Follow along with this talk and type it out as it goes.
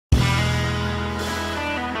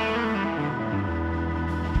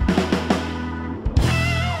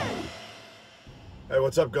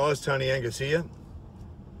What's up guys, Tony Angus here.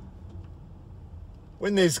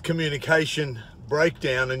 When there's communication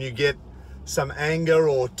breakdown and you get some anger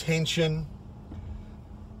or tension,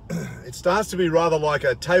 it starts to be rather like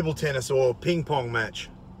a table tennis or ping pong match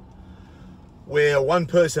where one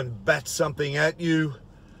person bats something at you,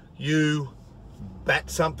 you bat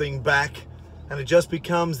something back, and it just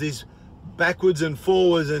becomes this backwards and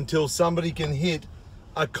forwards until somebody can hit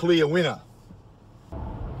a clear winner.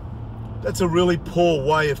 That's a really poor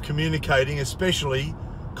way of communicating, especially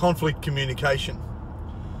conflict communication.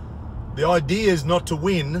 The idea is not to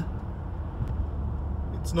win,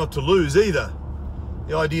 it's not to lose either.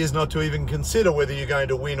 The idea is not to even consider whether you're going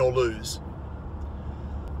to win or lose.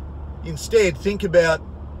 Instead, think about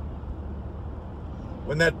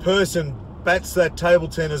when that person bats that table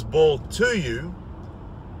tennis ball to you,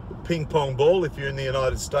 ping pong ball if you're in the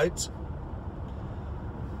United States.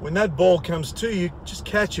 When that ball comes to you, just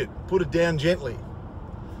catch it, put it down gently.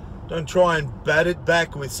 Don't try and bat it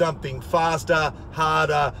back with something faster,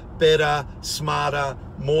 harder, better, smarter,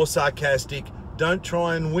 more sarcastic. Don't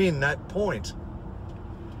try and win that point.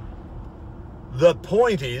 The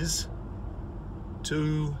point is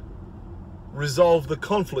to resolve the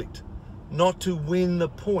conflict, not to win the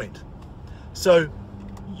point. So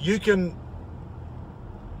you can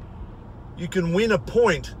win a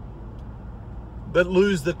point but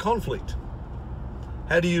lose the conflict.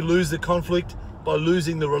 How do you lose the conflict? By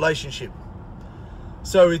losing the relationship.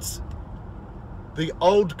 So it's the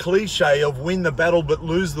old cliche of win the battle but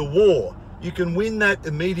lose the war. You can win that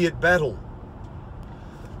immediate battle.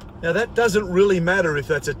 Now that doesn't really matter if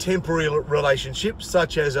that's a temporary relationship,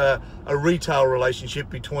 such as a retail relationship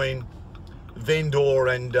between vendor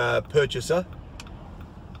and purchaser,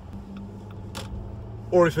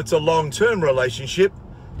 or if it's a long-term relationship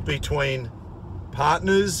between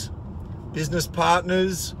partners, business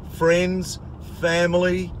partners, friends,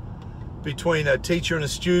 family, between a teacher and a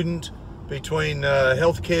student, between a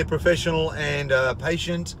healthcare professional and a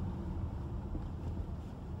patient,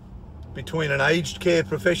 between an aged care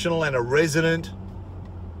professional and a resident,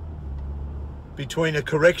 between a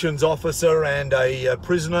corrections officer and a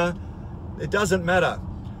prisoner. It doesn't matter.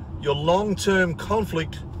 Your long-term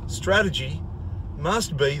conflict strategy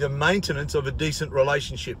must be the maintenance of a decent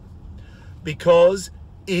relationship, because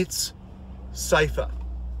it's safer.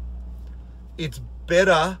 It's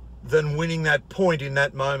better than winning that point in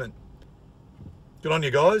that moment. Good on you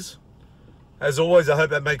guys. As always, I hope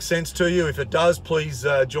that makes sense to you. If it does, please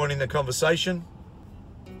join in the conversation.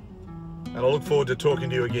 And I look forward to talking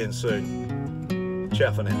to you again soon.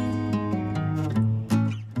 Ciao for now.